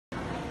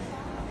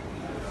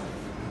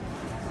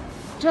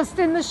Just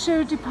in the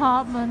shoe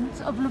department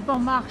of Le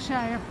Bon Marché,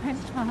 I've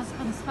pinched my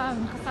husband's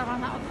phone because I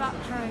ran out of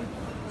battery.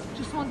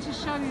 Just want to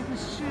show you the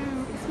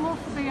shoe. It's more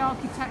for the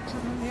architecture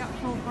than the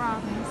actual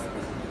brands.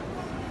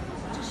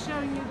 Just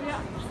showing you the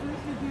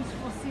absolutely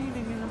beautiful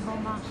ceiling in Le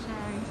Bon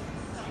Marché.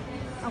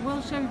 I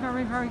will show you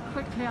very, very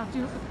quickly. I'll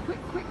do a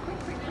quick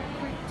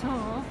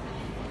tour.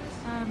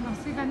 I'll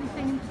see if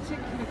anything in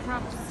particular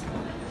grabs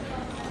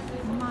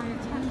my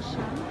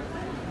attention.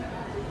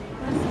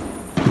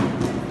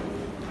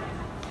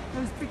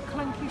 Those big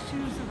clunky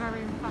shoes are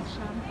very in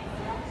fashion.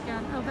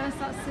 Again, oh, there's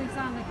that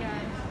Suzanne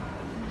again.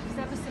 She's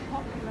ever so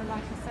popular,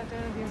 like I said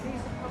earlier.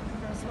 These are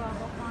popular as well,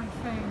 not my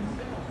thing.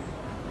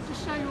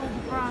 Just show you all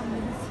the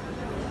brands.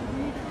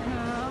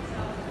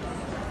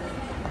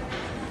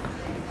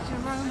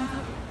 Jerome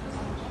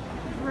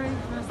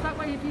Braveness. That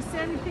way, if you see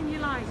anything you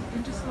like, you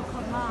can just look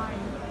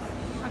online.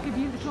 I'll give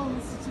you little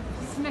sort of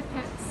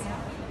snippets.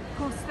 Of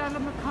course, Stella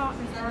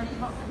McCartney is very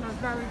popular,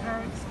 very,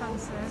 very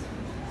expensive.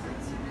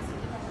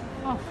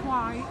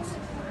 Off-white,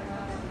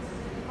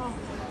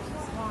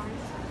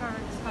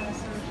 very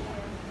expensive.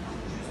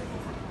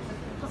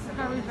 Got the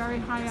very, very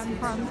high-end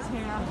brands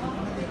here.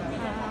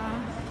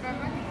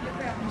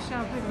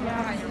 Michelle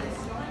Vivier.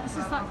 This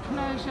is like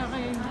Claire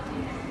Jarry.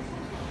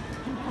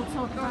 People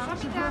talk about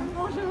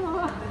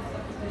bonjour.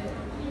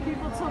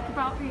 People talk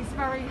about these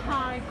very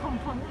high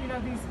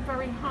these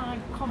very high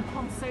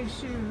compensé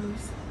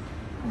shoes.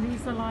 And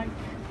these are like,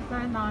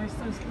 they're nice,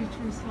 those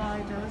glittery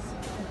sliders.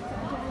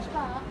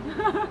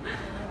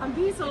 And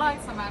these are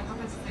like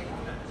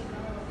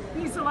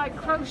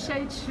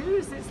crocheted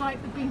shoes. It's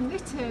like they've been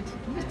knitted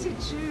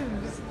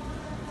shoes.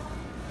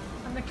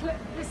 And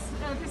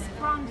this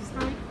brand is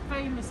very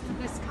famous for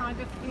this kind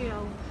of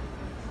heel.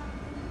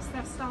 It's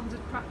their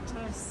standard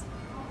practice.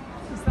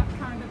 It's that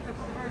kind of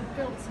very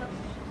built up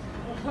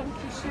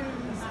clunky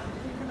shoes.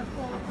 You can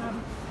afford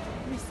them.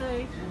 You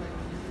see.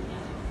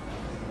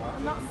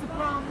 And that's the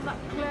brand, that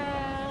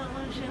Claire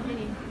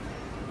Jarry.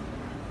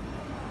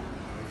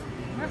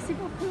 Merci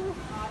beaucoup.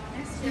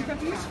 They're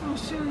beautiful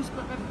shoes,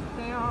 but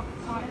they are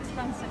quite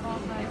expensive,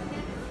 aren't they?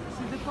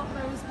 So they've got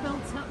those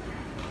built up.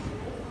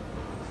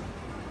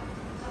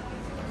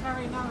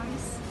 Very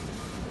nice.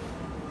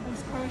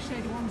 Those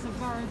crocheted ones are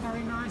very,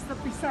 very nice. They'll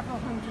be several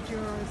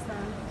 €100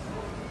 though.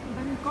 And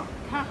then you've got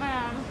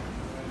Carrel.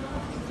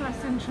 It's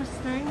less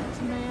interesting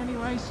to me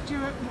anyway.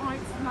 Stuart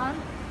White's now.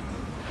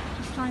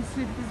 Just trying to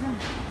see if there's a...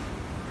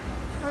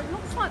 Oh, it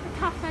looks like the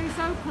cafe's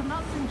open.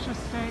 That's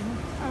interesting.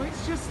 Oh,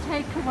 it's just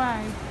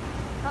takeaway.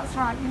 That's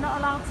right. You're not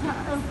allowed to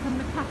open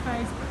the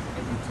cafes, but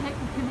you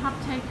can have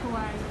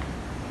takeaway.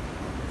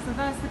 So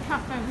there's the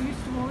cafe. We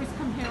used to always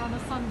come here on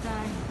a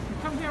Sunday. We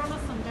come here on a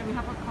Sunday. We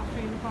have a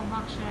coffee in the Bon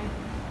Marché.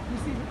 You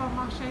see the Bon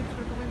Marché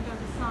through the window,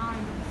 the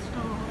sign of the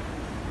store.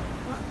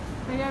 But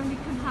they only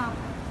can have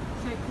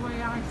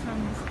takeaway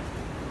items.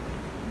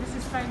 This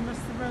is famous,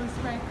 the Rose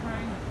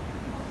Bakery.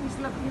 These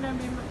lovely, you know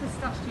me, with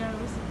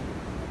pistachios.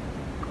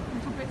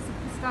 Little bits of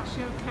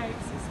pistachio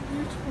cakes. It's a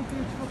beautiful,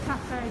 beautiful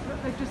cafe, but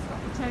they've just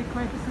got the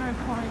takeaway. There's no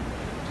point.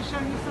 Just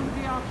showing you some of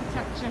the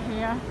architecture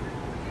here.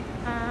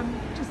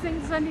 Just think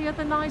there's any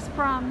other nice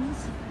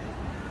brands.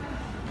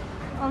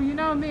 Oh, you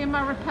know me and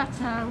my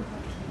Repetto.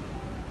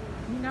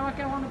 You know I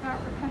go on about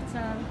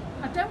Repetto.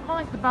 I don't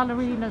like the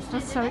ballerinas,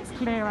 just so it's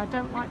clear. I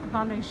don't like the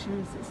ballet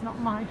shoes. It's not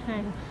my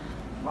thing.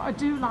 What I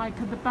do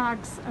like are the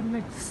bags and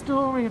the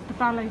story of the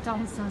ballet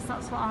dancers.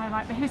 That's what I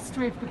like, the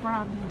history of the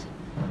brand.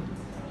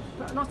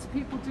 But a lot of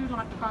people do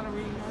like the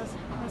ballerinas.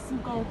 There's some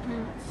gold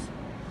boots.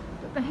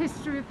 But the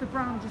history of the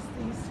brand is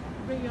these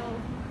real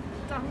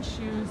dance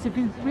shoes. If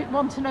you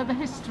want to know the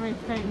history of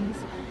things,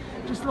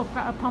 just look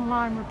that up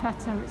online,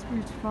 Repetto. It's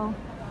beautiful.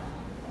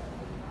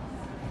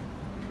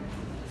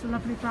 It's a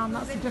lovely brand.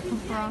 That's a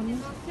different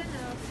brand.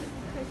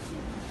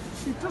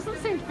 It doesn't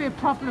seem to be a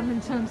problem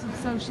in terms of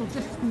social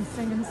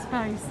distancing and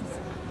space.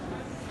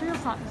 It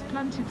feels like there's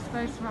plenty of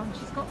space around.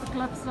 She's got the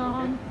gloves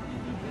on.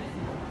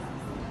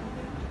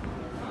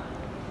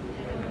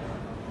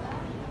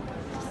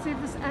 See if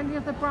there's any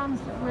other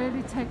brands that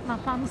really take my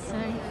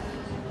fancy.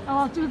 Oh,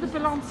 I'll do the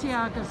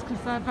Balenciagas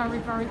because they're very,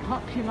 very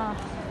popular.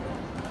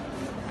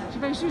 Je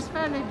vais juste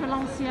faire les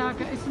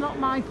Balenciaga. It's not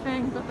my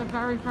thing, but they're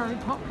very, very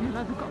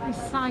popular. They've got these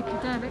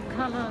psychedelic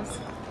colours.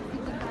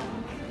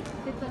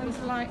 Those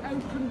like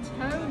open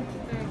toe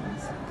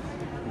things.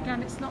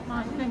 Again, it's not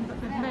my thing, but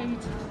they've made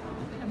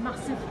a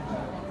massive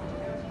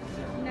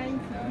name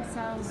for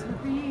themselves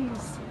with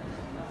these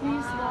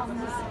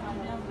ones.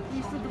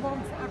 These are the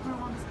ones that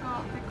everyone's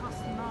got. They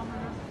cost an arm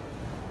and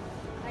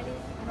a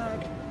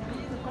leg.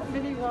 They've got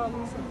mini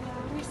ones.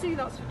 You see,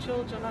 that's for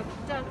children. I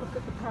don't look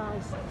at the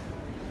price.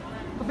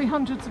 There'll be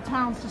hundreds of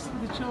pounds just for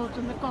the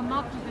children. They've gone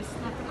mad for this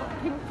stuff. They've got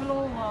pink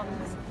velour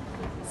ones.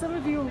 Some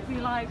of you will be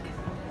like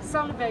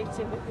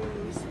salivating at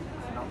these.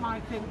 It's not my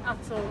thing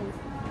at all.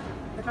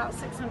 About €650,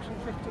 I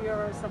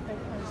think,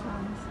 those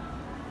ones.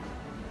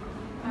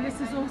 And this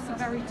is also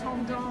very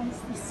tendance.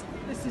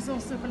 This is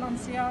also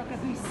Balenciaga.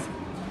 These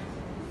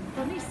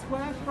funny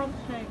square front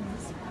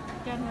things.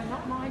 Again, they're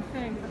not my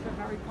thing, but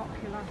they're very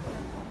popular.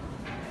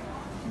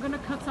 I'm going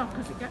to cut off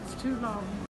because it gets too long.